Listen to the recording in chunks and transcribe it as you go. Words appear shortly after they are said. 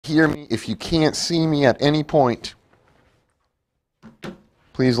hear me, if you can't see me at any point,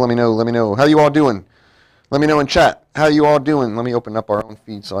 please let me know. Let me know. How you all doing? Let me know in chat. How you all doing? Let me open up our own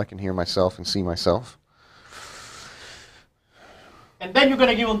feed so I can hear myself and see myself. And then you're going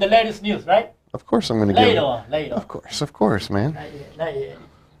to give them the latest news, right? Of course I'm going to give Later on, later. Of course, man. Not yet.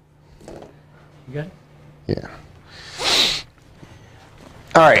 You got it? Yeah.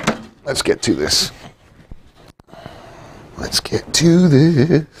 All right, let's get to this. Let's get to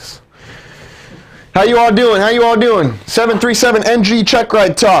this. How you all doing? How you all doing? 737 NG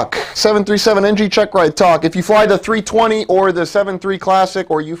Checkride Talk. 737 NG Checkride Talk. If you fly the 320 or the 73 Classic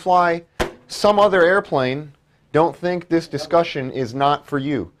or you fly some other airplane, don't think this discussion is not for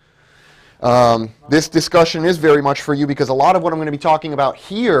you. This discussion is very much for you because a lot of what I'm going to be talking about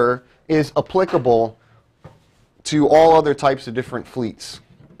here is applicable to all other types of different fleets.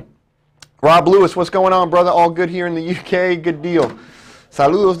 Rob Lewis, what's going on, brother? All good here in the UK? Good deal.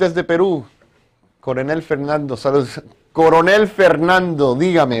 Saludos desde Perú. Coronel Fernando, saludos. Coronel Fernando,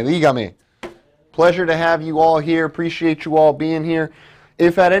 dígame. Pleasure to have you all here. Appreciate you all being here.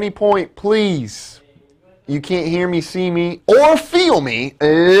 If at any point, please, you can't hear me, see me, or feel me,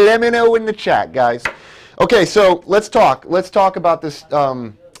 let me know in the chat, guys. Okay, so let's talk. Let's talk about this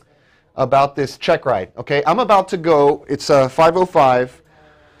check ride. Okay, I'm about to go. It's 5:05.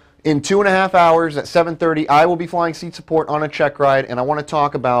 In 2.5 hours at 7:30, I will be flying seat support on a check ride, and I want to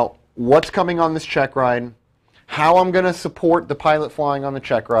talk about what's coming on this check ride, how I'm going to support the pilot flying on the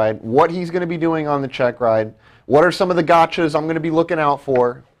check ride, what he's going to be doing on the check ride, what are some of the gotchas I'm going to be looking out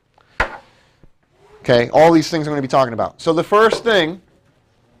for. Okay, all these things I'm going to be talking about. So the first thing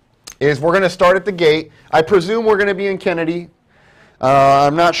is we're going to start at the gate. I presume we're going to be in Kennedy.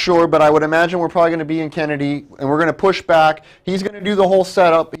 I'm not sure, but I would imagine we're probably going to be in Kennedy, and we're going to push back. He's going to do the whole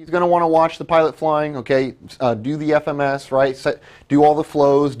setup. He's going to want to watch the pilot flying, okay, do the FMS, right, do all the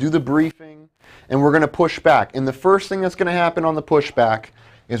flows, do the briefing, and we're going to push back. And the first thing that's going to happen on the pushback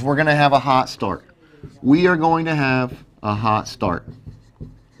is we're going to have a hot start. We are going to have a hot start.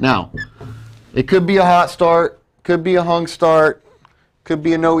 Now, it could be a hot start, could be a hung start, could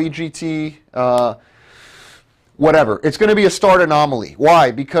be a no EGT, whatever. It's going to be a start anomaly. Why?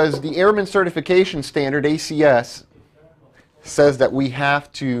 Because the Airman Certification Standard, ACS, says that we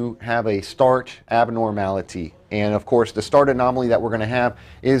have to have a start abnormality. And of course, the start anomaly that we're going to have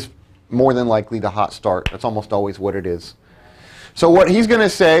is more than likely the hot start. That's almost always what it is. So what he's going to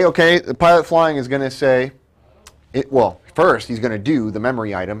say, okay, the pilot flying is going to say, well, first he's going to do the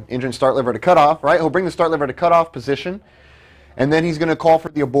memory item, engine start lever to cutoff, right? He'll bring the start lever to cutoff position. And then he's going to call for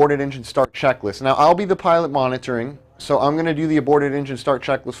the aborted engine start checklist. Now, I'll be the pilot monitoring, so I'm going to do the aborted engine start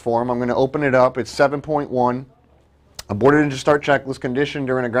checklist for him. I'm going to open it up. It's 7.1. Aborted engine start checklist condition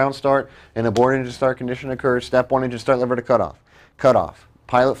during a ground start. An aborted engine start condition occurs. Step 1, engine start lever to cutoff. Cutoff.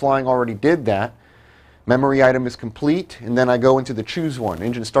 Pilot flying already did that. Memory item is complete, and then I go into the choose one.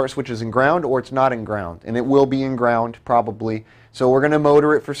 Engine start switch is in ground or it's not in ground. And it will be in ground, probably. So we're going to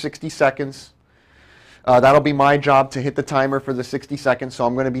motor it for 60 seconds. That'll be my job to hit the timer for the 60 seconds, so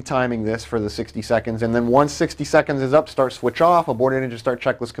I'm going to be timing this for the 60 seconds. And then once 60 seconds is up, start switch off, aborted engine start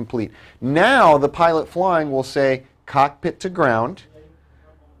checklist complete. Now the pilot flying will say cockpit to ground.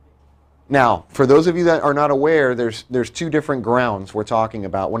 Now, for those of you that are not aware, there's two different grounds we're talking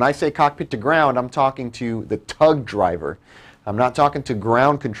about. When I say cockpit to ground, I'm talking to the tug driver. I'm not talking to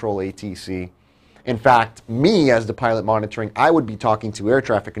ground control ATC. In fact, me as the pilot monitoring, I would be talking to air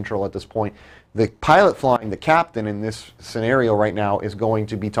traffic control at this point. The pilot flying, the captain in this scenario right now, is going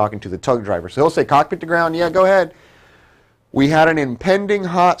to be talking to the tug driver. So he'll say, cockpit to ground, yeah, go ahead. We had an impending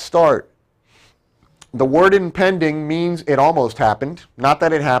hot start. The word impending means it almost happened. Not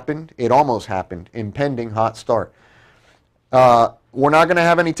that it happened, it almost happened. Impending hot start. We're not going to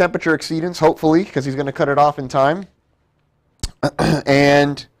have any temperature exceedance, hopefully, because he's going to cut it off in time.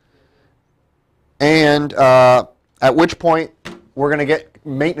 and at which point we're going to get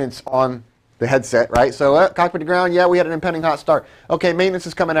maintenance on the headset, right? So cockpit to ground, yeah, we had an impending hot start. Okay, maintenance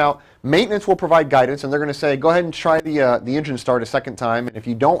is coming out. Maintenance will provide guidance, and they're going to say, go ahead and try the engine start a second time. And if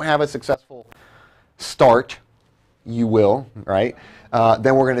you don't have a successful start, you will, right?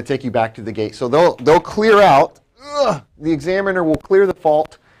 Then we're going to take you back to the gate. So they'll clear out. The examiner will clear the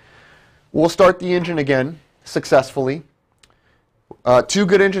fault. We'll start the engine again successfully. 2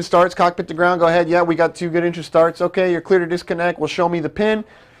 good engine starts, cockpit to ground, go ahead. Yeah, we got 2 good engine starts. Okay, you're clear to disconnect. Will show me the pin.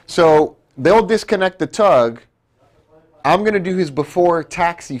 So they'll disconnect the tug. I'm going to do his before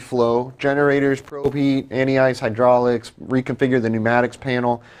taxi flow, generators, probe heat, anti-ice, hydraulics, reconfigure the pneumatics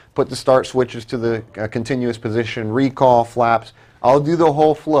panel, put the start switches to the continuous position, recall, flaps. I'll do the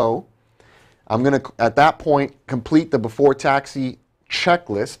whole flow. I'm going to, at that point, complete the before taxi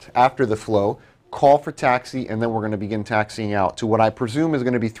checklist after the flow, call for taxi, and then we're going to begin taxiing out to what I presume is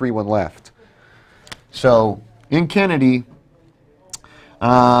going to be 3-1 left. So in Kennedy,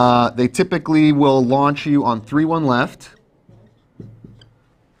 they typically will launch you on 3-1 left.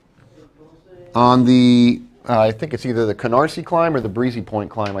 On the, I think it's either the Canarsie climb or the Breezy Point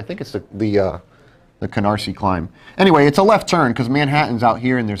climb. I think it's the Canarsie climb. Anyway, it's a left turn because Manhattan's out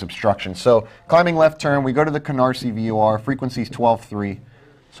here and there's obstruction. So climbing left turn, we go to the Canarsie VOR, frequency's 12.3.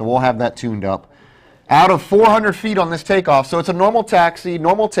 So we'll have that tuned up. Out of 400 feet on this takeoff, so it's a normal taxi,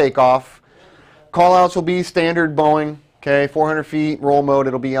 normal takeoff. Callouts will be standard Boeing, okay, 400 feet, roll mode,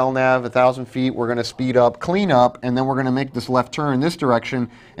 it'll be LNAV, 1,000 feet, we're going to speed up, clean up, and then we're going to make this left turn in this direction.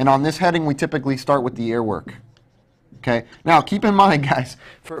 And on this heading, we typically start with the air work. Okay, now keep in mind, guys,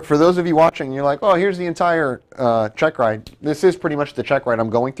 for those of you watching, you're like, oh, here's the entire check ride. This is pretty much the check ride I'm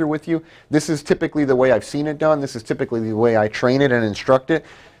going through with you. This is typically the way I've seen it done. This is typically the way I train it and instruct it.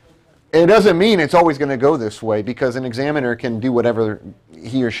 It doesn't mean it's always going to go this way because an examiner can do whatever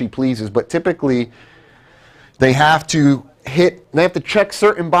he or she pleases, but typically they have to check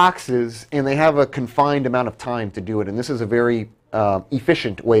certain boxes and they have a confined amount of time to do it, and this is a very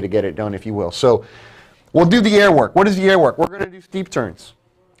efficient way to get it done, if you will. So we'll do the air work. What is the air work? We're going to do steep turns.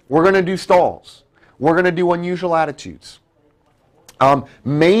 We're going to do stalls. We're going to do unusual attitudes.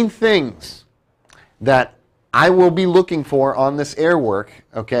 Main things that I will be looking for on this air work,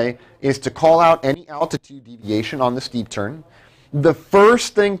 okay, is to call out any altitude deviation on the steep turn. The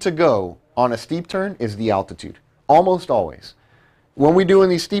first thing to go on a steep turn is the altitude, almost always. When we're doing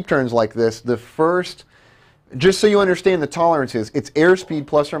these steep turns like this, the first, just so you understand the tolerances, it's airspeed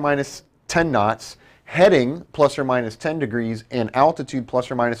plus or minus 10 knots, heading plus or minus 10 degrees, and altitude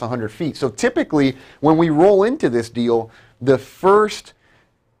plus or minus 100 feet. So typically, when we roll into this deal, the first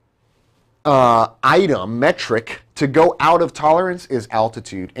metric to go out of tolerance is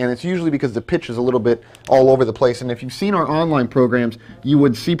altitude, and it's usually because the pitch is a little bit all over the place. And if you've seen our online programs, you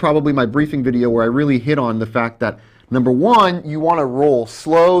would see probably my briefing video where I really hit on the fact that number one, you want to roll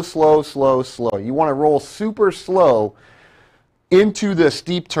slow, slow, slow, slow. You want to roll super slow into the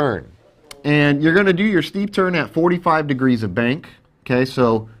steep turn, and you're going to do your steep turn at 45 degrees of bank. Okay,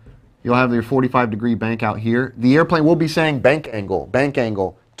 so you'll have your 45-degree bank out here. The airplane will be saying bank angle, bank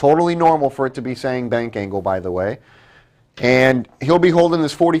angle. Totally normal for it to be saying bank angle, by the way. And he'll be holding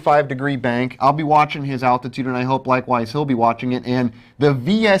this 45-degree bank. I'll be watching his altitude, and I hope likewise he'll be watching it. And the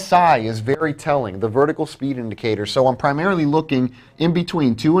VSI is very telling, the vertical speed indicator. So I'm primarily looking in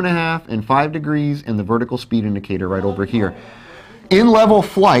between 2.5 and 5 degrees and the vertical speed indicator right over here. In level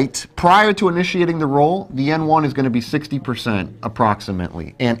flight, prior to initiating the roll, the N1 is going to be 60%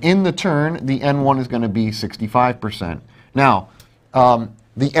 approximately. And in the turn, the N1 is going to be 65%. Now,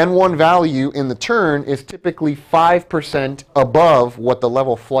 the N1 value in the turn is typically 5% above what the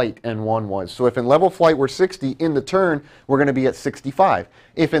level flight N1 was. So if in level flight we're 60, in the turn we're going to be at 65.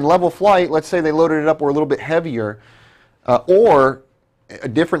 If in level flight, let's say they loaded it up, we're a little bit heavier, or a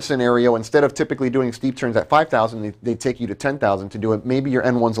different scenario, instead of typically doing steep turns at 5,000, they take you to 10,000 to do it. Maybe your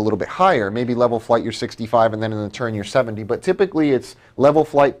N1's a little bit higher. Maybe level flight you're 65 and then in the turn you're 70. But typically it's level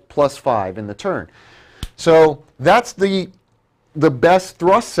flight plus 5 in the turn. So that's the best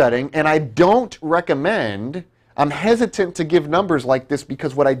thrust setting, and I don't recommend, I'm hesitant to give numbers like this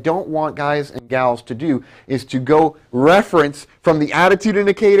because what I don't want guys and gals to do is to go reference from the attitude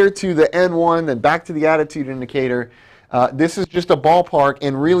indicator to the N1, then back to the attitude indicator. This is just a ballpark,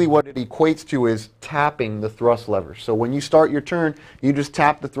 and really what it equates to is tapping the thrust levers. So when you start your turn, you just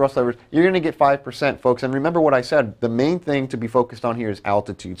tap the thrust levers. You're going to get 5%, folks. And remember what I said, the main thing to be focused on here is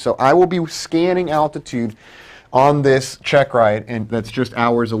altitude. So I will be scanning altitude on this check ride, and that's just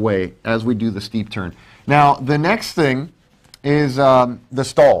hours away as we do the steep turn. Now, the next thing is the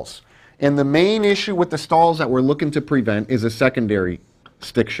stalls. And the main issue with the stalls that we're looking to prevent is a secondary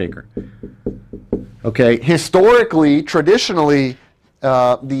stick shaker. Okay, historically, traditionally,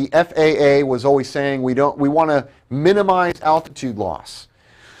 the FAA was always saying we want to minimize altitude loss.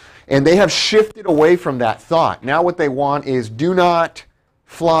 And they have shifted away from that thought. Now what they want is do not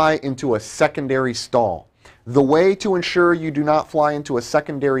fly into a secondary stall. The way to ensure you do not fly into a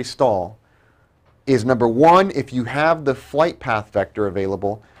secondary stall is, number one, if you have the flight path vector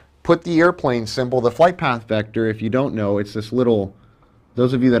available, put the airplane symbol, the flight path vector, if you don't know, it's this little,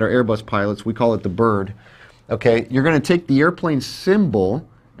 those of you that are Airbus pilots, we call it the bird. Okay, you're going to take the airplane symbol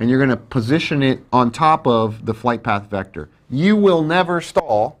and you're going to position it on top of the flight path vector. You will never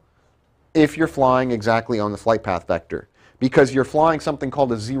stall if you're flying exactly on the flight path vector, because you're flying something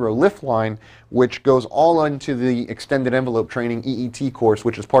called a zero lift line, which goes all into the extended envelope training EET course,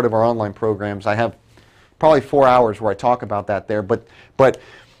 which is part of our online programs. I have probably 4 hours where I talk about that there. But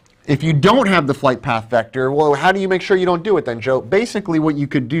if you don't have the flight path vector, well, how do you make sure you don't do it then, Joe? Basically, what you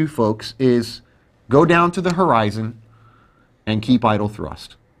could do, folks, is go down to the horizon and keep idle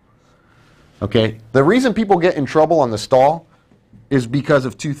thrust. Okay? The reason people get in trouble on the stall is because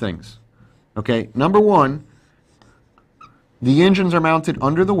of two things. Okay? Number one, the engines are mounted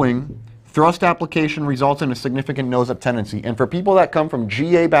under the wing. Thrust application results in a significant nose-up tendency. And for people that come from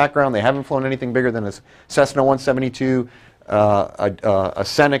GA background, they haven't flown anything bigger than a Cessna 172, a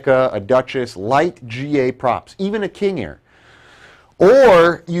Seneca, a Duchess, light GA props, even a King Air.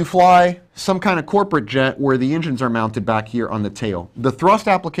 Or you fly some kind of corporate jet where the engines are mounted back here on the tail. The thrust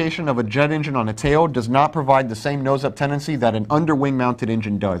application of a jet engine on a tail does not provide the same nose-up tendency that an underwing mounted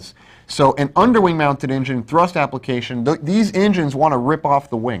engine does. So an underwing mounted engine, thrust application, these engines want to rip off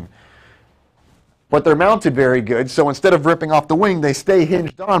the wing. But they're mounted very good, so instead of ripping off the wing, they stay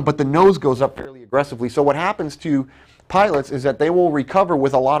hinged on, but the nose goes up fairly aggressively. So what happens to pilots is that they will recover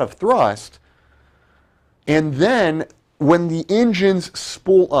with a lot of thrust, and then when the engines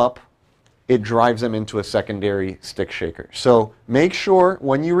spool up, it drives them into a secondary stick shaker. So make sure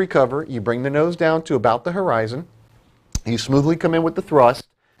when you recover, you bring the nose down to about the horizon, you smoothly come in with the thrust,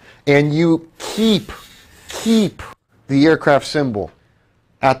 and you keep the aircraft symbol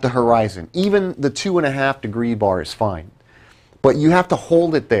at the horizon. Even the 2.5 degree bar is fine. But you have to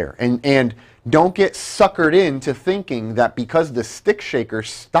hold it there. And don't get suckered into thinking that because the stick shaker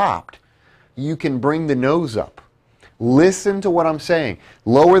stopped, you can bring the nose up. Listen to what I'm saying.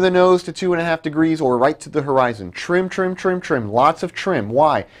 Lower the nose to 2.5 degrees or right to the horizon. Trim, trim, trim, trim. Lots of trim.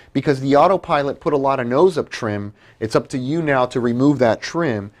 Why? Because the autopilot put a lot of nose up trim. It's up to you now to remove that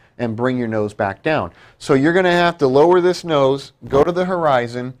trim and bring your nose back down. So you're going to have to lower this nose, go to the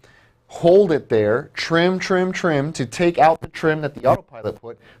horizon, hold it there, trim, trim, trim to take out the trim that the autopilot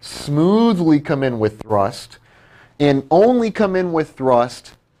put, smoothly come in with thrust, and only come in with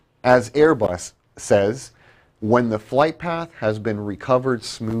thrust, as Airbus says, when the flight path has been recovered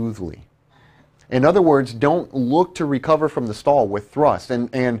smoothly. In other words, don't look to recover from the stall with thrust.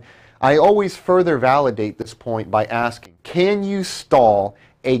 And I always further validate this point by asking, can you stall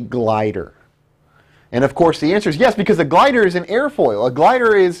a glider? And of course the answer is yes, because a glider is an airfoil. A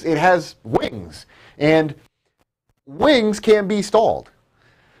glider it has wings, and wings can be stalled.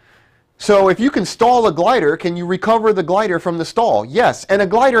 So if you can stall a glider, can you recover the glider from the stall? Yes, and a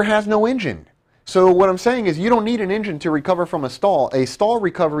glider has no engine. So what I'm saying is you don't need an engine to recover from a stall. A stall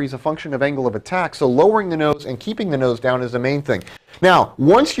recovery is a function of angle of attack, so lowering the nose and keeping the nose down is the main thing. Now,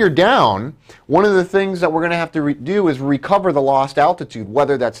 once you're down, one of the things that we're going to have to do is recover the lost altitude,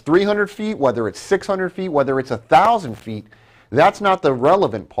 whether that's 300 feet, whether it's 600 feet, whether it's 1,000 feet. That's not the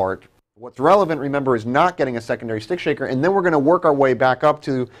relevant part. What's relevant, remember, is not getting a secondary stick shaker, and then we're going to work our way back up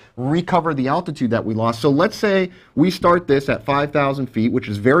to recover the altitude that we lost. So let's say we start this at 5,000 feet, which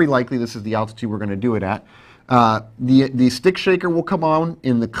is very likely this is the altitude we're going to do it at. The stick shaker will come on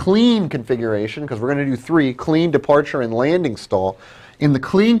in the clean configuration, because we're going to do 3, clean, departure, and landing stall. In the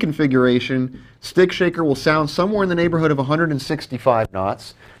clean configuration, stick shaker will sound somewhere in the neighborhood of 165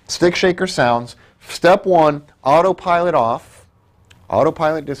 knots. Stick shaker sounds. Step 1, autopilot off,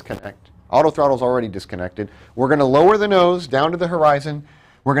 autopilot disconnect. Auto throttle's already disconnected. We're going to lower the nose down to the horizon.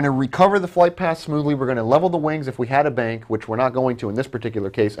 We're going to recover the flight path smoothly. We're going to level the wings if we had a bank, which we're not going to in this particular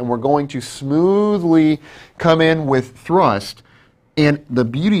case. And we're going to smoothly come in with thrust. And the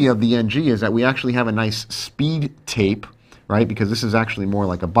beauty of the NG is that we actually have a nice speed tape, right? Because this is actually more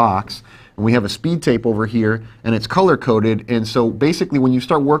like a box. And we have a speed tape over here, and it's color-coded. And so basically when you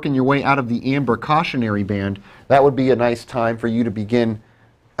start working your way out of the amber cautionary band, that would be a nice time for you to begin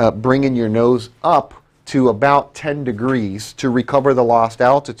bringing your nose up to about 10 degrees to recover the lost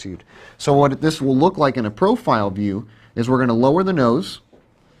altitude. So what this will look like in a profile view is we're going to lower the nose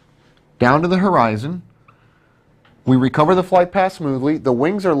down to the horizon. We recover the flight path smoothly. The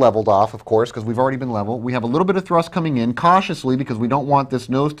wings are leveled off, of course, because we've already been leveled. We have a little bit of thrust coming in cautiously because we don't want this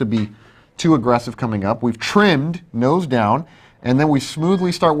nose to be too aggressive coming up. We've trimmed nose down, and then we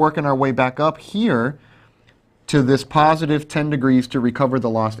smoothly start working our way back up here to this positive 10 degrees to recover the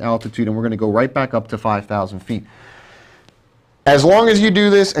lost altitude, and we're going to go right back up to 5,000 feet. As long as you do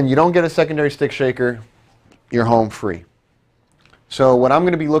this and you don't get a secondary stick shaker, you're home free. So what I'm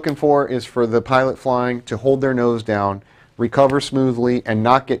going to be looking for is for the pilot flying to hold their nose down, recover smoothly, and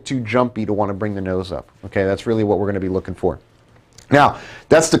not get too jumpy to want to bring the nose up. Okay, that's really what we're going to be looking for. Now,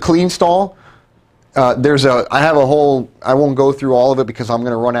 that's the clean stall. I have a whole, I won't go through all of it because I'm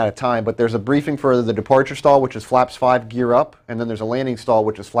going to run out of time, but there's a briefing for the departure stall, which is flaps 5 gear up, and then there's a landing stall,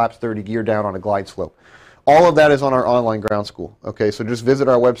 which is flaps 30 gear down on a glide slope. All of that is on our online ground school. Okay, so just visit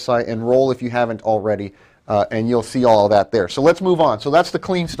our website, enroll if you haven't already. and you'll see all of that there. So let's move on. So that's the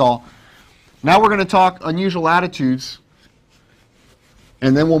clean stall. Now we're going to talk unusual attitudes,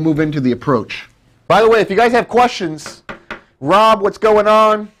 and then we'll move into the approach. By the way, if you guys have questions, Rob, what's going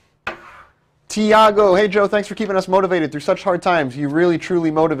on? Tiago, hey Joe, thanks for keeping us motivated through such hard times. You really,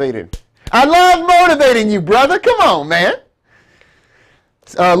 truly motivated. I love motivating you, brother. Come on, man.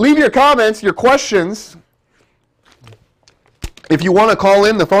 Leave your comments, your questions. If you want to call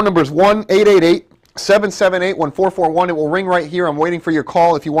in, the phone number is 1-888-778-1441. It will ring right here. I'm waiting for your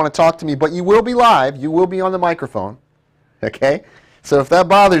call if you want to talk to me. But you will be live. You will be on the microphone. Okay? So if that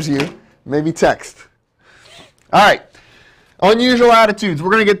bothers you, maybe text. All right. Unusual attitudes.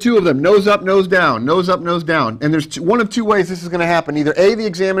 We're going to get two of them. Nose up, nose down. Nose up, nose down. And there's one of two ways this is going to happen. Either A, the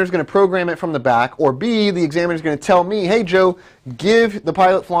examiner is going to program it from the back, or B, the examiner is going to tell me, hey, Joe, give the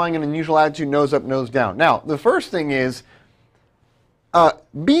pilot flying an unusual attitude, nose up, nose down. Now, the first thing is,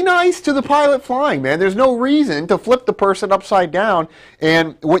 be nice to the pilot flying, man. There's no reason to flip the person upside down.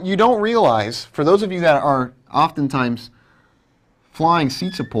 And what you don't realize, for those of you that are oftentimes flying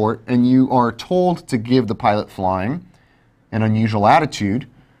seat support and you are told to give the pilot flying an unusual attitude,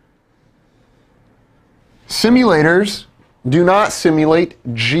 simulators do not simulate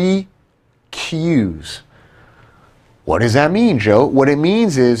GQs. What does that mean, Joe? What it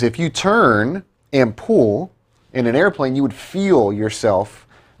means is if you turn and pull in an airplane, you would feel yourself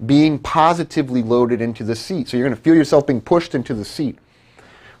being positively loaded into the seat. So you're going to feel yourself being pushed into the seat.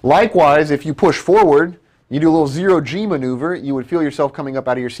 Likewise, if you push forward, you do a little zero-G maneuver, you would feel yourself coming up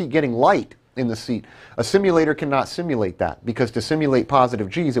out of your seat, getting light in the seat. A simulator cannot simulate that, because to simulate positive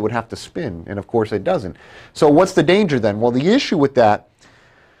G's, it would have to spin, and of course it doesn't. So what's the danger then? Well, the issue with that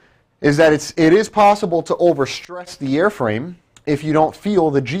is that it is possible to overstress the airframe if you don't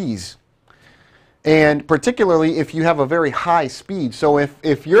feel the G's. And particularly if you have a very high speed. So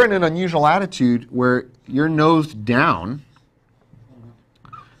if you're in an unusual attitude where you're nosed down,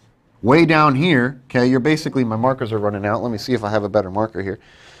 way down here, okay, you're basically, my markers are running out. Let me see if I have a better marker here.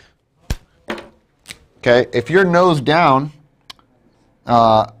 Okay, if you're nose down,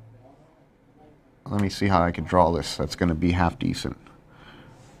 let me see how I can draw this. That's going to be half decent.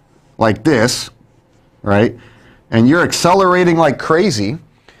 Like this, right? And you're accelerating like crazy.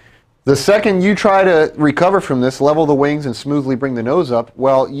 The second you try to recover from this, level the wings and smoothly bring the nose up,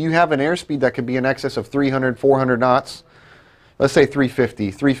 well, you have an airspeed that could be in excess of 300, 400 knots. Let's say 350,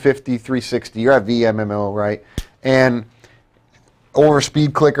 360. You're at VMMO, right? And over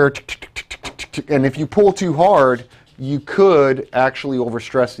speed clicker, and if you pull too hard, you could actually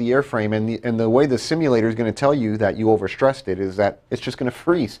overstress the airframe. And the way the simulator is going to tell you that you overstressed it is that it's just going to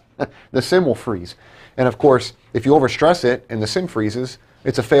freeze. The sim will freeze. And of course, if you overstress it and the sim freezes,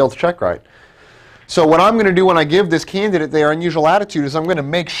 it's a failed check ride. So what I'm going to do when I give this candidate their unusual attitude is I'm going to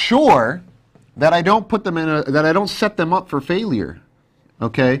make sure that I don't put them that I don't set them up for failure.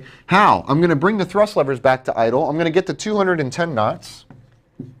 Okay? How? I'm going to bring the thrust levers back to idle. I'm going to get to 210 knots.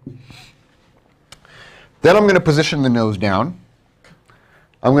 Then I'm going to position the nose down.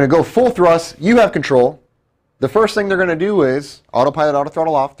 I'm going to go full thrust. You have control. The first thing they're going to do is autopilot, auto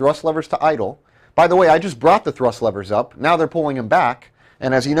throttle off, thrust levers to idle. By the way, I just brought the thrust levers up. Now they're pulling them back.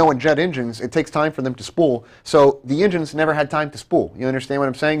 And as you know, in jet engines, it takes time for them to spool. So the engines never had time to spool. You understand what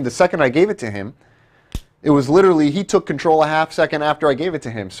I'm saying? The second I gave it to him, it was literally, he took control a half second after I gave it to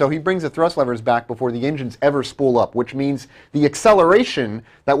him. So he brings the thrust levers back before the engines ever spool up, which means the acceleration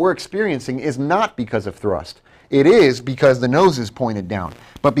that we're experiencing is not because of thrust. It is because the nose is pointed down.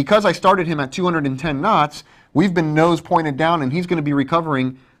 But because I started him at 210 knots, we've been nose pointed down, and he's going to be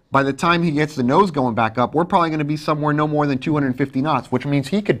recovering. By the time he gets the nose going back up, we're probably going to be somewhere no more than 250 knots, which means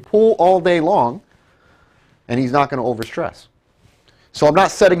he could pull all day long, and he's not going to overstress. So I'm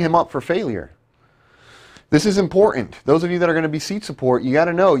not setting him up for failure. This is important. Those of you that are going to be seat support, you got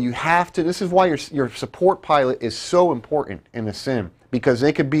to know, you have to, this is why your support pilot is so important in the sim, because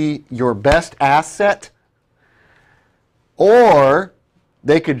they could be your best asset, or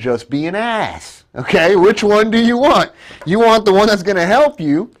they could just be an ass. Okay, which one do you want? You want the one that's going to help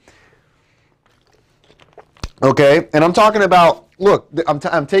you. Okay, and I'm talking about, look,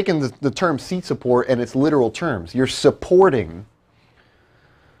 I'm taking the term seat support and its literal terms. You're supporting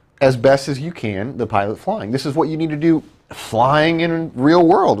as best as you can the pilot flying. This is what you need to do flying in real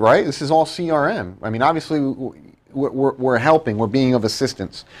world, right? This is all CRM. I mean, obviously, we're helping. We're being of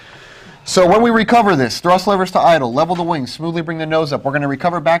assistance. So when we recover this, thrust levers to idle, level the wings, smoothly bring the nose up. We're going to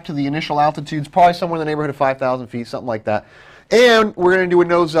recover back to the initial altitudes, probably somewhere in the neighborhood of 5,000 feet, something like that. And we're going to do a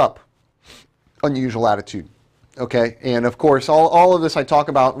nose up unusual attitude. Okay, and of course, all of this I talk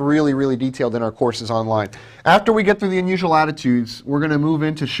about really, really detailed in our courses online. After we get through the unusual attitudes, we're going to move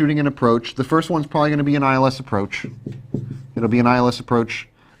into shooting an approach. The first one's probably going to be an ILS approach. It'll be an ILS approach.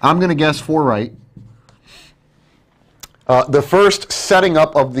 I'm going to guess 4 right. The first setting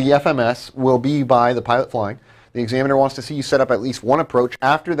up of the FMS will be by the pilot flying. The examiner wants to see you set up at least one approach.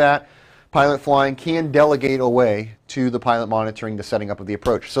 After that, pilot flying can delegate away to the pilot monitoring the setting up of the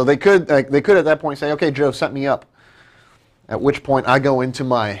approach. So they could at that point say, okay, Joe, set me up. At which point I go into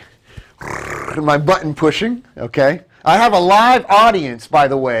my button pushing, okay? I have a live audience, by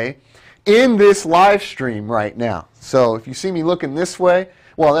the way, in this live stream right now. So if you see me looking this way,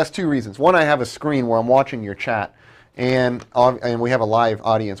 well, that's 2 reasons. One, I have a screen where I'm watching your chat, and we have a live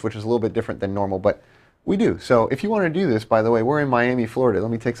audience, which is a little bit different than normal, but we do. So if you want to do this, by the way, we're in Miami, Florida.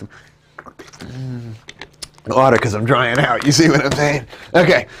 Let me take some water because I'm drying out. You see what I'm saying?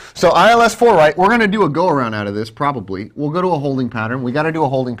 Okay, so ILS 4 right. We're going to do a go-around out of this, probably. We'll go to a holding pattern. We got to do a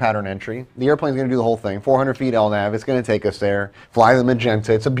holding pattern entry. The airplane's going to do the whole thing. 400 feet LNAV. It's going to take us there. Fly the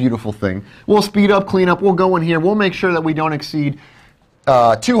magenta. It's a beautiful thing. We'll speed up, clean up. We'll go in here. We'll make sure that we don't exceed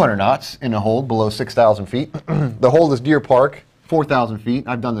 200 knots in a hold below 6,000 feet. The hold is Deer Park, 4,000 feet.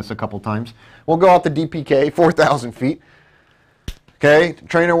 I've done this a couple times. We'll go out to DPK, 4,000 feet. Okay,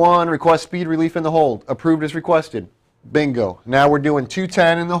 trainer 1, request speed relief in the hold. Approved as requested. Bingo. Now we're doing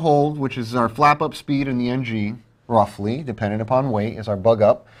 210 in the hold, which is our flap up speed in the NG, roughly, depending upon weight, is our bug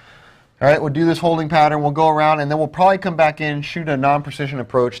up. All right, we'll do this holding pattern. We'll go around, and then we'll probably come back in, shoot a non-precision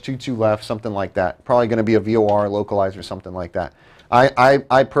approach, 2-2 left, something like that. Probably going to be a VOR, localizer, something like that.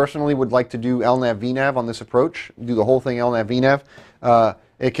 I personally would like to do LNAV VNAV on this approach, do the whole thing LNAV VNAV.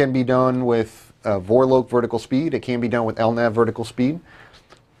 It can be done with VORLOC vertical speed. It can be done with LNAV vertical speed.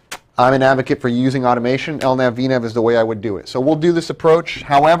 I'm an advocate for using automation. LNAV VNAV is the way I would do it. So we'll do this approach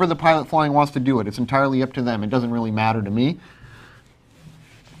however the pilot flying wants to do it. It's entirely up to them. It doesn't really matter to me.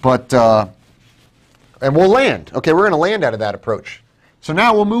 But, and we'll land. Okay, we're going to land out of that approach. So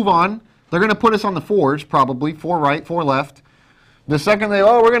now we'll move on. They're going to put us on the 4s, probably. 4 right, 4 left. The second they,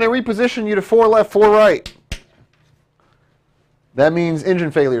 we're going to reposition you to 4 left, 4 right. That means engine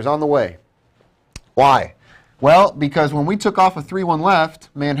failure is on the way. Why? Well, because when we took off a 3-1 left,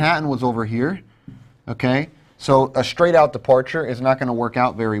 Manhattan was over here. Okay? So a straight out departure is not going to work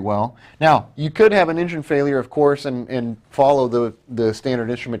out very well. Now, you could have an engine failure, of course, and follow the standard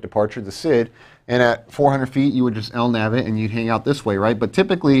instrument departure, the SID, and at 400 feet you would just LNAV it and you'd hang out this way, right? But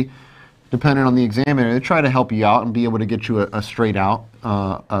typically, depending on the examiner, they try to help you out and be able to get you a straight out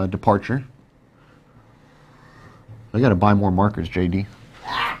departure. I got to buy more markers, JD.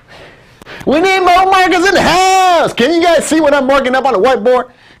 We need more markers in the house! Can you guys see what I'm marking up on the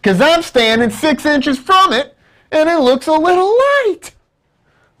whiteboard? Because I'm standing 6 inches from it, and it looks a little light.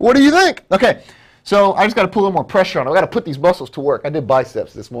 What do you think? Okay, so I just got to put a little more pressure on it. I got to put these muscles to work. I did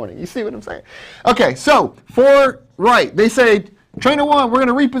biceps this morning. You see what I'm saying? Okay, so 4 right. They say, trainer 1, we're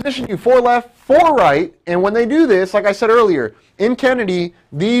going to reposition you 4 left, 4 right. And when they do this, like I said earlier, in Kennedy,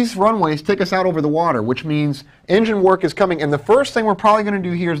 these runways take us out over the water, which means engine work is coming. And the first thing we're probably going to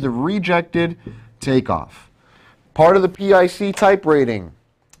do here is the rejected takeoff. Part of the PIC type rating,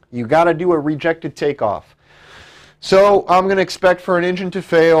 you got to do a rejected takeoff. So I'm going to expect for an engine to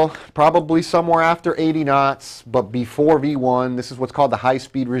fail probably somewhere after 80 knots, but before V1. This is what's called the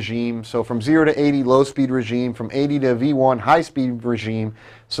high-speed regime. So from 0 to 80, low-speed regime. From 80 to V1, high-speed regime.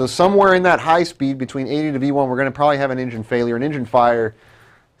 So somewhere in that high speed, between 80 to V1, we're going to probably have an engine failure, an engine fire.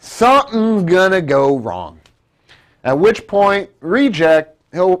 Something's going to go wrong. At which point, reject,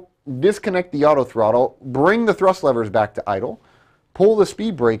 he'll disconnect the auto throttle, bring the thrust levers back to idle, pull the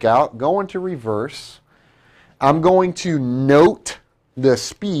speed brake out, go into reverse. I'm going to note the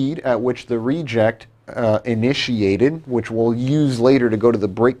speed at which the reject initiated, which we'll use later to go to the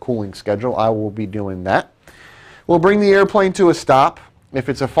brake cooling schedule. I will be doing that. We'll bring the airplane to a stop. If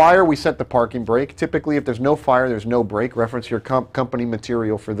it's a fire, we set the parking brake. Typically, if there's no fire, there's no brake. Reference your company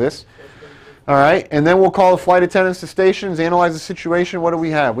material for this. All right, and then we'll call the flight attendants to stations, analyze the situation. What do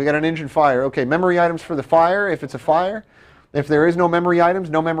we have? We got an engine fire. Okay, memory items for the fire, if it's a fire. If there is no memory items,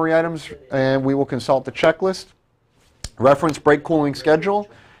 and we will consult the checklist. Reference brake cooling schedule,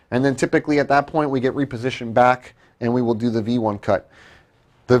 and then typically at that point we get repositioned back and we will do the V1 cut.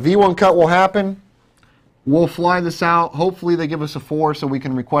 The V1 cut will happen. We'll fly this out. Hopefully they give us a 4 so we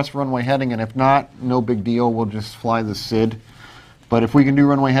can request runway heading, and if not, no big deal. We'll just fly the SID. But if we can do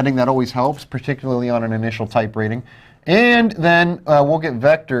runway heading, that always helps, particularly on an initial type rating. And then we'll get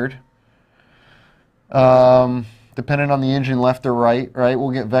vectored, depending on the engine left or right,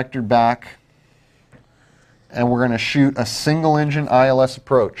 we'll get vectored back, and we're going to shoot a single engine ILS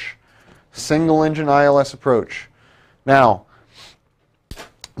approach. Single engine ILS approach. Now,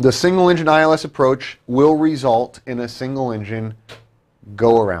 the single engine ILS approach will result in a single engine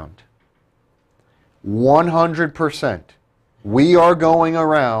go around. 100%. We are going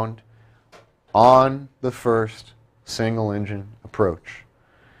around on the first single engine approach.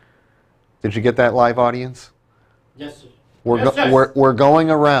 Did you get that, live audience? Yes, sir. We're going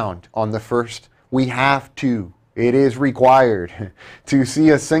around on the first. We have to. It is required to see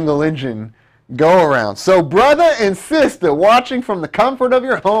a single engine go around. So brother and sister watching from the comfort of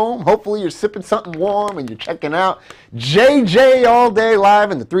your home, hopefully you're sipping something warm and you're checking out JJ All Day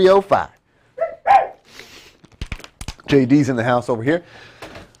Live in the 305. JD's in the house over here.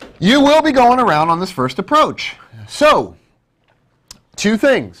 You will be going around on this first approach. So, two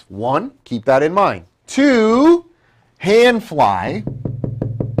things. One, keep that in mind. Two, hand fly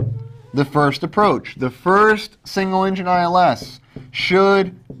the first approach. The first single engine ILS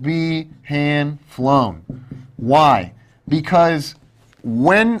should be hand flown. Why? Because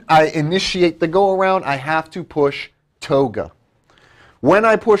when I initiate the go around, I have to push toga. When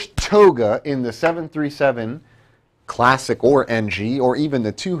I push toga in the 737 Classic or NG or even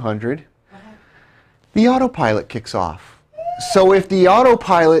the 200, the autopilot kicks off. So if the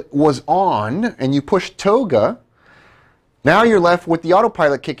autopilot was on and you push toga, now you're left with the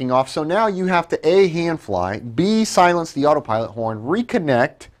autopilot kicking off. So now you have to A, hand fly, B, silence the autopilot horn,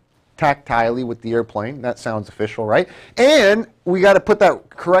 reconnect tactilely with the airplane. That sounds official, right? And we got to put that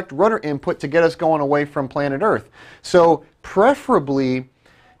correct rudder input to get us going away from planet Earth. So preferably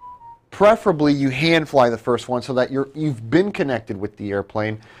you hand fly the first one so that you've been connected with the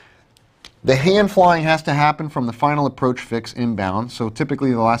airplane. The hand flying has to happen from the final approach fix inbound, so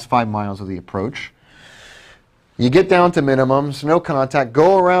typically the last 5 miles of the approach. You get down to minimums, no contact,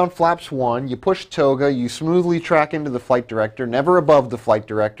 go around flaps 1, you push toga, you smoothly track into the flight director, never above the flight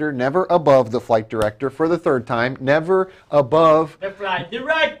director, never above the flight director for the third time, never above The flight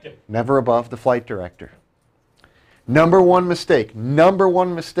director. Never above the flight director. Number one mistake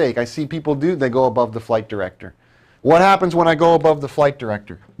I see people do, they go above the flight director. What happens when I go above the flight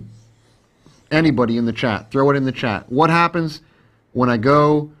director? Anybody in the chat, throw it in the chat. What happens when I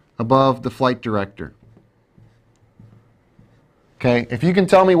go above the flight director? Okay, if you can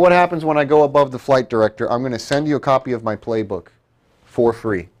tell me what happens when I go above the flight director, I'm going to send you a copy of my playbook for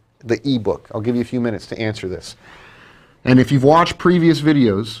free, the ebook. I'll give you a few minutes to answer this. And if you've watched previous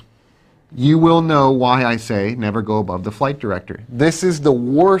videos, you will know why I say never go above the flight director. This is the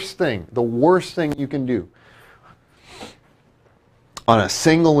worst thing you can do on a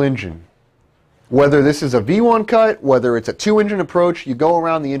single engine. Whether this is a V1 cut, whether it's a 2-engine approach, you go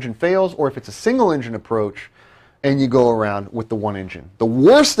around, the engine fails, or if it's a single engine approach and you go around with the 1 engine. The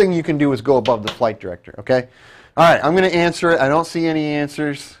worst thing you can do is go above the flight director, okay? All right, I'm going to answer it. I don't see any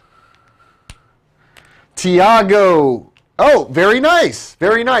answers. Tiago. Oh, very nice.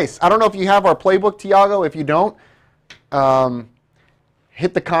 Very nice. I don't know if you have our playbook, Tiago. If you don't,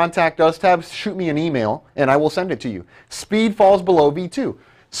 hit the Contact Us tab, shoot me an email, and I will send it to you. Speed falls below V2.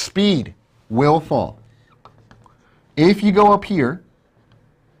 Speed will fall. If you go up here,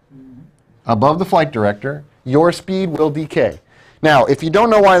 above the flight director, your speed will decay. Now, if you don't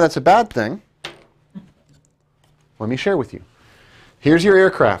know why that's a bad thing, let me share with you. Here's your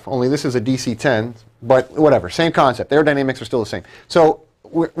aircraft, only this is a DC-10, but whatever, same concept. The aerodynamics are still the same. So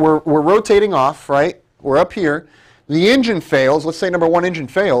we're rotating off, right? We're up here. The engine fails. Let's say number 1 engine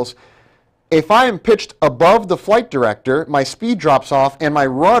fails. If I am pitched above the flight director, my speed drops off and my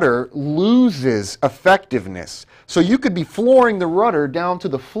rudder loses effectiveness. So you could be flooring the rudder down to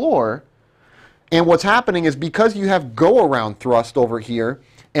the floor, and what's happening is because you have go-around thrust over here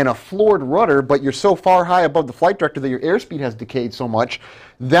and a floored rudder, but you're so far high above the flight director that your airspeed has decayed so much,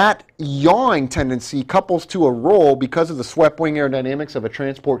 that yawing tendency couples to a roll because of the swept wing aerodynamics of a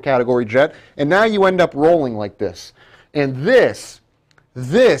transport category jet, and now you end up rolling like this. And this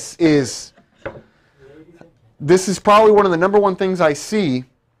is probably one of the number one things I see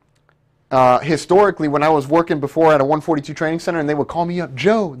historically when I was working before at a 142 training center, and they would call me up,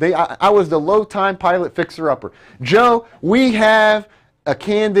 Joe, I was the low-time pilot fixer-upper. Joe, we have a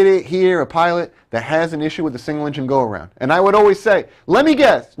candidate here, a pilot, that has an issue with the single engine go-around. And I would always say, let me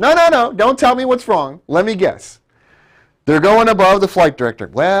guess. No, don't tell me what's wrong. Let me guess. They're going above the flight director.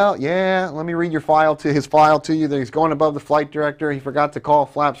 Well, yeah, let me read his file to you. That he's going above the flight director. He forgot to call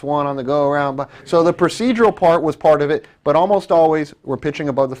flaps 1 on the go-around. So the procedural part was part of it, but almost always we're pitching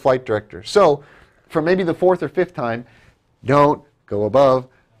above the flight director. So for maybe the 4th or 5th time, don't go above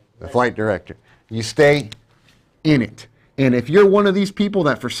the flight director. You stay in it. And if you're one of these people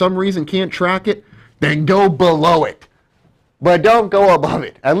that for some reason can't track it, then go below it. but don't go above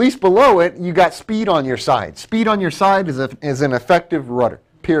it. At least below it, you got speed on your side. Speed on your side is an effective rudder,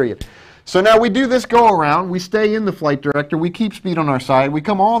 period. So now we do this go around. We stay in the flight director. We keep speed on our side. We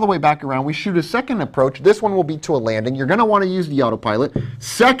come all the way back around. We shoot a second approach. This one will be to a landing. You're going to want to use the autopilot.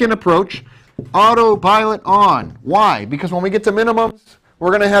 Second approach, autopilot on. Why? Because when we get to minimums, we're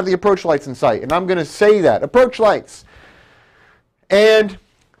going to have the approach lights in sight. And I'm going to say that. Approach lights. And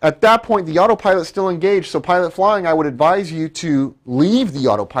at that point, the autopilot's still engaged. So pilot flying, I would advise you to leave the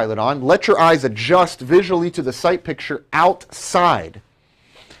autopilot on. Let your eyes adjust visually to the sight picture outside.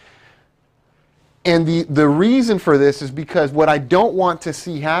 And the reason for this is because what I don't want to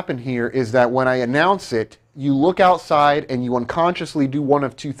see happen here is that when I announce it, you look outside and you unconsciously do one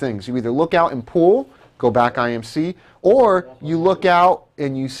of two things. You either look out and pull, go back IMC, or you look out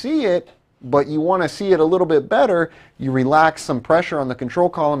and you see it, but you want to see it a little bit better. You relax some pressure on the control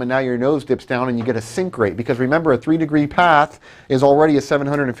column and now your nose dips down and you get a sink rate. Because remember, a 3-degree path is already a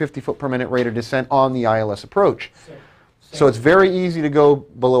 750 foot per minute rate of descent on the ILS approach. So it's very easy to go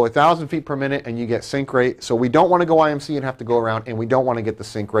below 1,000 feet per minute and you get sink rate. So we don't want to go IMC and have to go around, and we don't want to get the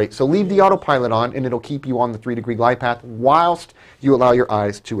sink rate. So leave the autopilot on and it'll keep you on the 3-degree glide path whilst you allow your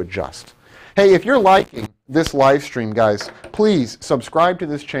eyes to adjust. Hey, if you're liking this live stream, guys, please subscribe to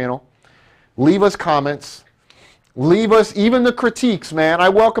this channel. Leave us comments. Leave us even the critiques, man. I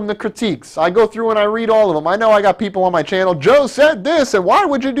welcome the critiques. I go through and I read all of them. I know I got people on my channel. Joe said this, and why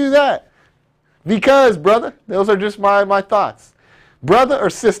would you do that? Because, brother, those are just my thoughts. Brother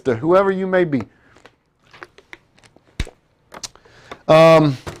or sister, whoever you may be.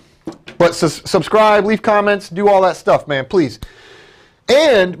 But subscribe, leave comments, do all that stuff, man, please.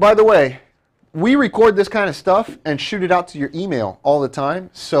 And, by the way, we record this kind of stuff and shoot it out to your email all the time.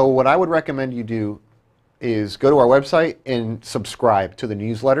 So what I would recommend you do is go to our website and subscribe to the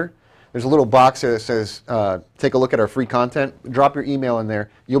newsletter. There's a little box there that says, take a look at our free content. Drop your email in there.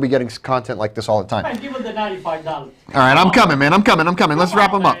 You'll be getting content like this all the time. Give us the $95. All right, I'm coming, man. I'm coming. Let's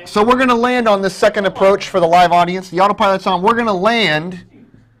wrap them up. So we're going to land on this second approach for the live audience. The autopilot's on. We're going to land,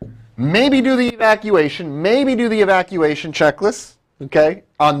 maybe do the evacuation checklist, okay,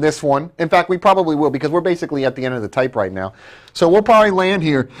 on this one. In fact, we probably will because we're basically at the end of the type right now. So we'll probably land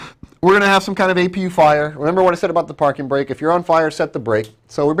here. We're going to have some kind of APU fire. Remember what I said about the parking brake. If you're on fire, set the brake.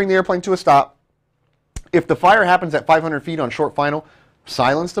 So we bring the airplane to a stop. If the fire happens at 500 feet on short final,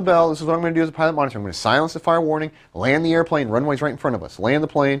 silence the bell. This is what I'm going to do as a pilot monitor. I'm going to silence the fire warning, land the airplane, runway's right in front of us. Land the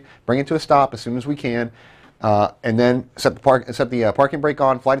plane, bring it to a stop as soon as we can, and then set the parking brake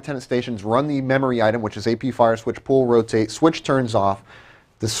on, flight attendant stations, run the memory item, which is APU fire, switch, pull, rotate, switch turns off.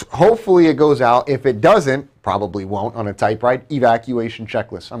 Hopefully it goes out. If it doesn't, probably won't on a type ride, evacuation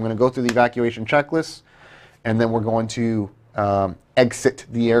checklist. I'm going to go through the evacuation checklist, and then we're going to exit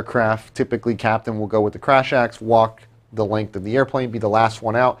the aircraft. Typically, captain will go with the crash axe, walk the length of the airplane, be the last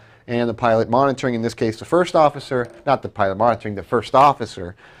one out, and the pilot monitoring, in this case the first officer, not the pilot monitoring, the first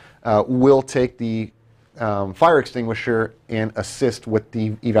officer, will take the fire extinguisher and assist with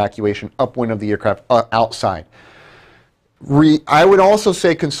the evacuation upwind of the aircraft outside. I would also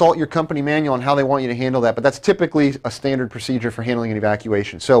say consult your company manual on how they want you to handle that, but that's typically a standard procedure for handling an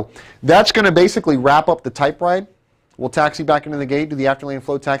evacuation. So that's going to basically wrap up the type ride. We'll taxi back into the gate, do the afterlane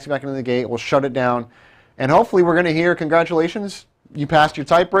flow, taxi back into the gate, we'll shut it down, and hopefully we're going to hear, congratulations, you passed your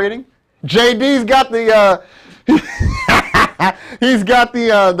type rating. JD's got the he's got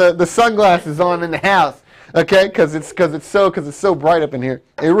the sunglasses on in the house, okay, because it's so bright up in here.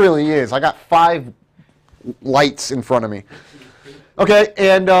 It really is. I got 5 lights in front of me. Okay,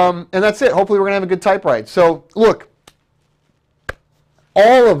 and that's it. Hopefully we're going to have a good type ride. So, look,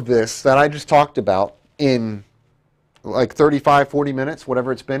 all of this that I just talked about in like 35, 40 minutes,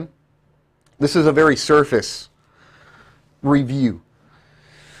 whatever it's been, this is a very surface review.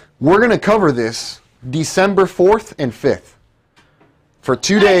 We're going to cover this December 4th and 5th for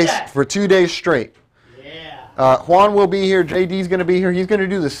 2 days straight. Juan will be here. JD's going to be here. He's going to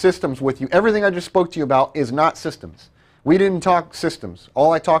do the systems with you. Everything I just spoke to you about is not systems. We didn't talk systems.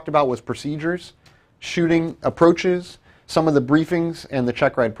 All I talked about was procedures, shooting approaches, some of the briefings, and the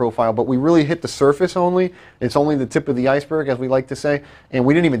check ride profile. But we really hit the surface only. It's only the tip of the iceberg, as we like to say. And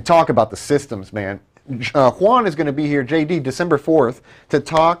we didn't even talk about the systems, man. Juan is going to be here, JD, December 4th, to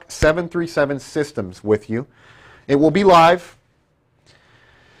talk 737 systems with you. It will be live.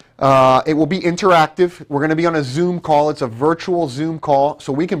 It will be interactive. We're going to be on a Zoom call. It's a virtual Zoom call,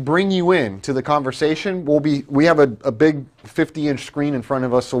 so we can bring you in to the conversation. We have a big 50-inch screen in front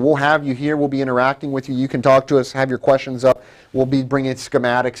of us, so we'll have you here. We'll be interacting with you. You can talk to us, have your questions up. We'll be bringing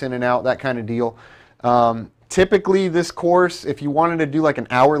schematics in and out, that kind of deal. Typically, this course, if you wanted to do like an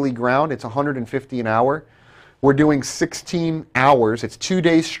hourly ground, it's $150 an hour. We're doing 16 hours. It's 2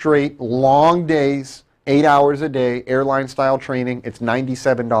 days straight, long days, 8 hours a day, airline-style training. It's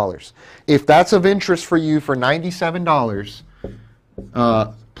 $97. If that's of interest for you for $97,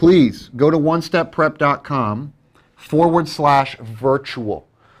 please go to onestepprep.com/virtual.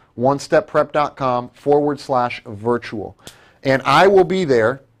 onestepprep.com/virtual. And I will be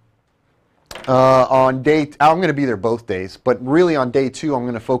there on day, I'm going to be there both days, but really on day 2, I'm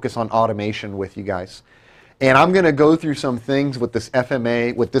going to focus on automation with you guys. And I'm going to go through some things with this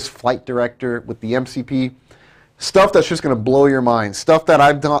FMA, with this flight director, with the MCP, stuff that's just going to blow your mind, stuff that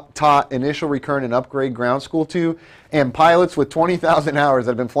I've taught initial, recurrent, and upgrade ground school to, and pilots with 20,000 hours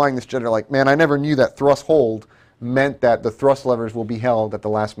that have been flying this jet are like, man, I never knew that thrust hold meant that the thrust levers will be held at the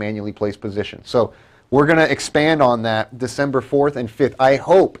last manually placed position. So we're going to expand on that December 4th and 5th. I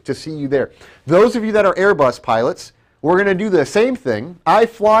hope to see you there. Those of you that are Airbus pilots, we're going to do the same thing. I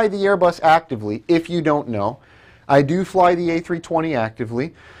fly the Airbus actively, if you don't know. I do fly the A320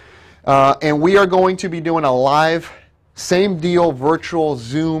 actively. And we are going to be doing a live, same deal, virtual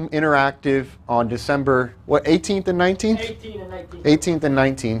Zoom interactive on December, what, 18th and 19th? 18 and 19. 18th and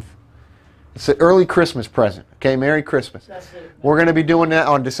 19th. It's an early Christmas present. Okay, Merry Christmas. That's it. We're going to be doing that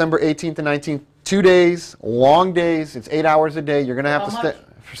on December 18th and 19th. 2 days, long days. It's 8 hours a day. You're going to have to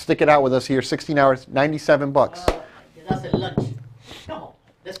stick it out with us here. 16 hours, $97. That's a lunch. No,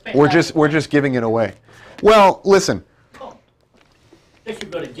 let's pay We're that. just giving it away. Well, listen. Oh, they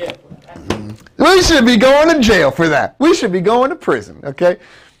should go to jail for that. We should be going to jail for that. We should be going to prison. Okay.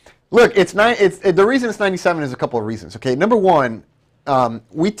 Look, the reason it's 97 is a couple of reasons. Okay. Number one,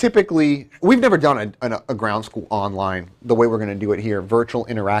 we've never done a ground school online the way we're going to do it here, virtual,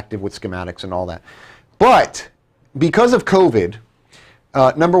 interactive with schematics and all that. But because of COVID,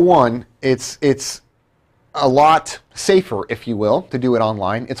 number one, it's a lot safer, if you will, to do it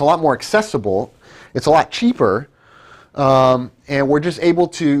online. It's a lot more accessible. It's a lot cheaper. And we're just able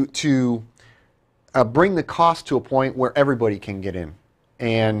to bring the cost to a point where everybody can get in.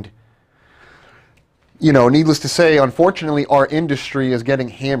 And, you know, needless to say, unfortunately, our industry is getting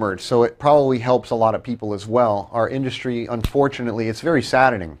hammered, so it probably helps a lot of people as well. Our industry, unfortunately, it's very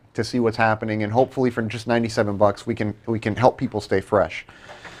saddening to see what's happening, and hopefully for just $97, we can help people stay fresh.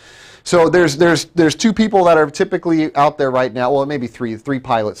 So there's 2 people that are typically out there right now. Well, maybe three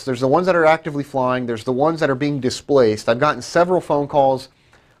pilots. There's the ones that are actively flying. There's the ones that are being displaced. I've gotten several phone calls.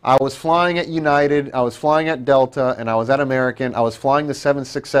 I was flying at United, I was flying at Delta, and I was at American. I was flying the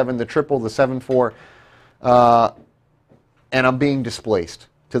 767, the triple, the 74, and I'm being displaced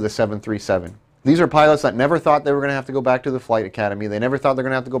to the 737. These are pilots that never thought they were going to have to go back to the flight academy. They never thought they're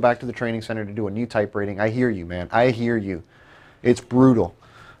going to have to go back to the training center to do a new type rating. I hear you, man. I hear you. It's brutal.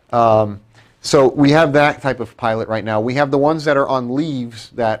 So we have that type of pilot right now. We have the ones that are on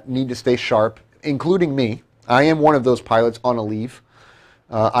leaves that need to stay sharp, including me. I am one of those pilots on a leave.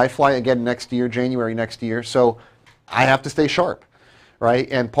 I fly again next year, January next year, so I have to stay sharp, right?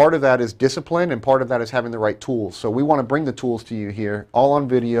 And part of that is discipline, and part of that is having the right tools. So we want to bring the tools to you here, all on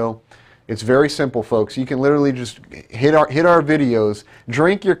video. It's very simple, folks. You can literally just hit our videos,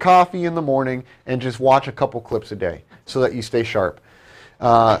 drink your coffee in the morning, and just watch a couple clips a day so that you stay sharp.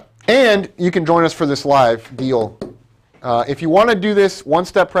 And you can join us for this live deal. If you want to do this,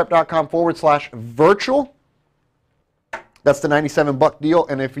 onestepprep.com/virtual. That's the $97 deal.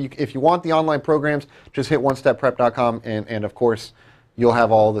 And if you want the online programs, just hit onestepprep.com, and of course, you'll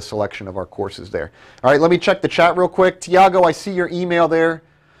have all the selection of our courses there. All right, let me check the chat real quick. Tiago, I see your email there.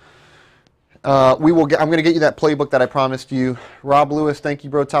 I'm going to get you that playbook that I promised you. Rob Lewis, thank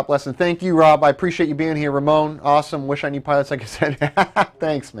you, bro. Top lesson. Thank you, Rob. I appreciate you being here. Ramon, awesome. Wish I knew pilots, like I said.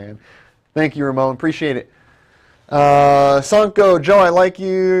 Thanks, man. Thank you, Ramon. Appreciate it. Sanko, Joe, I like you.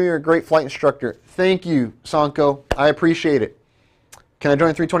 You're a great flight instructor. Thank you, Sanko. I appreciate it. Can I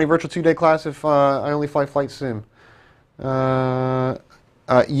join 320 virtual 2-day class if I only fly flight sim?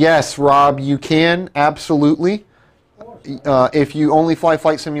 Yes, Rob, you can. Absolutely. If you only fly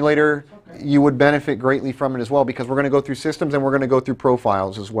flight simulator, you would benefit greatly from it as well, because we're going to go through systems and we're going to go through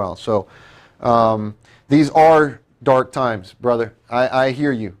profiles as well. So these are dark times, brother. I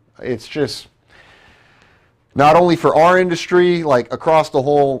hear you. It's just not only for our industry, like across the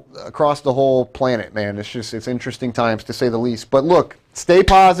whole planet, man. It's interesting times, to say the least. But look, stay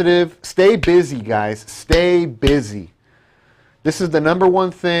positive, stay busy, guys. Stay busy. This is the number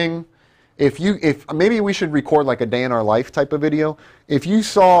one thing. If maybe we should record like a day in our life type of video. If you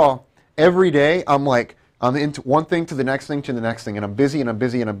saw every day, I'm into one thing to the next thing to the next thing, and I'm busy and I'm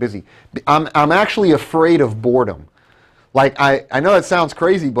busy and I'm busy. I'm actually afraid of boredom. Like I know it sounds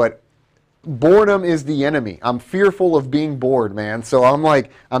crazy, but boredom is the enemy. I'm fearful of being bored, man. So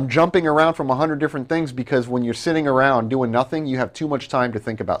I'm jumping around from 100 different things because when you're sitting around doing nothing, you have too much time to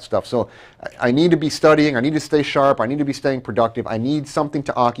think about stuff. So I need to be studying. I need to stay sharp. I need to be staying productive. I need something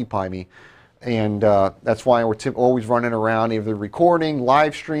to occupy me. And that's why we're always running around, either recording,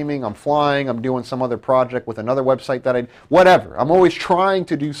 live streaming, I'm flying, I'm doing some other project with another website whatever. I'm always trying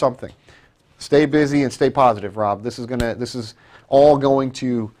to do something. Stay busy and stay positive, Rob. This is all going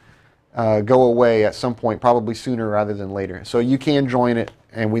to go away at some point, probably sooner rather than later. So you can join it,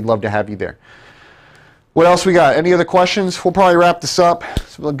 and we'd love to have you there. What else we got? Any other questions? We'll probably wrap this up.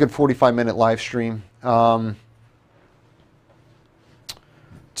 It's a good 45-minute live stream. I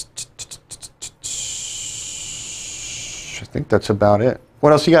think that's about it.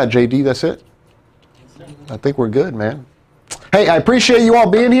 What else you got, JD? That's it? I think we're good, man. Hey, I appreciate you all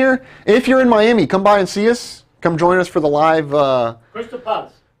being here. If you're in Miami, come by and see us. Come join us for the live... Crystal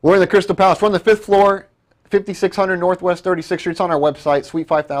Palace. We're in the Crystal Palace. We're on the 5th floor, 5600 Northwest 36th Street. It's on our website, Suite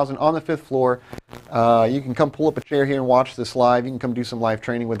 5000 on the 5th floor. You can come pull up a chair here and watch this live. You can come do some live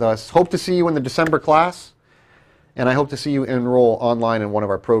training with us. Hope to see you in the December class, and I hope to see you enroll online in one of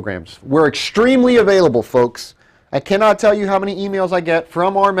our programs. We're extremely available, folks. I cannot tell you how many emails I get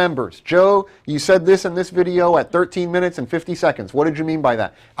from our members. Joe, you said this in this video at 13 minutes and 50 seconds. What did you mean by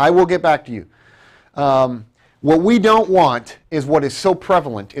that? I will get back to you. What we don't want is what is so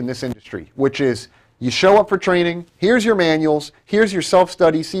prevalent in this industry, which is you show up for training, here's your manuals, here's your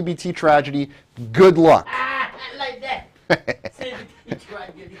self-study, CBT tragedy, good luck. I like that. CBT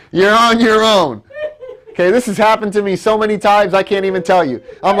tragedy. You're on your own. Okay, this has happened to me so many times I can't even tell you.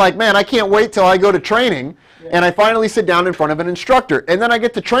 I'm like, man, I can't wait till I go to training and I finally sit down in front of an instructor. And then I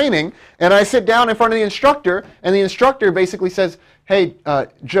get to training and I sit down in front of the instructor and the instructor basically says, hey,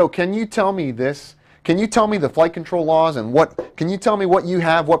 Joe, can you tell me this? Can you tell me the flight control laws and can you tell me what you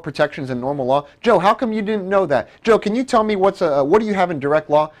have, what protections in normal law? Joe, how come you didn't know that? Joe, can you tell me what do you have in direct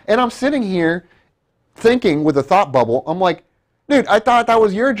law? And I'm sitting here thinking with a thought bubble, I'm like, dude, I thought that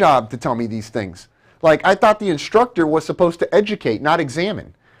was your job to tell me these things. Like, I thought the instructor was supposed to educate, not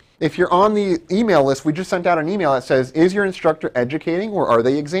examine. If you're on the email list, we just sent out an email that says, is your instructor educating or are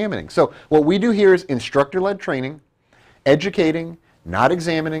they examining? So what we do here is instructor-led training, educating, not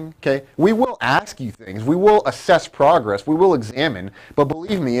examining, okay? We will ask you things. We will assess progress. We will examine. But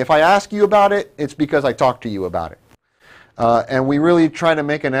believe me, if I ask you about it, it's because I talked to you about it. And we really try to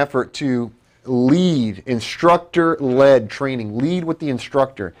make an effort to lead, instructor-led training. Lead with the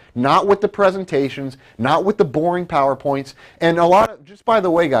instructor, not with the presentations, not with the boring PowerPoints. And just by the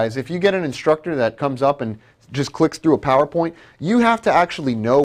way, guys, if you get an instructor that comes up and just clicks through a PowerPoint, you have to actually know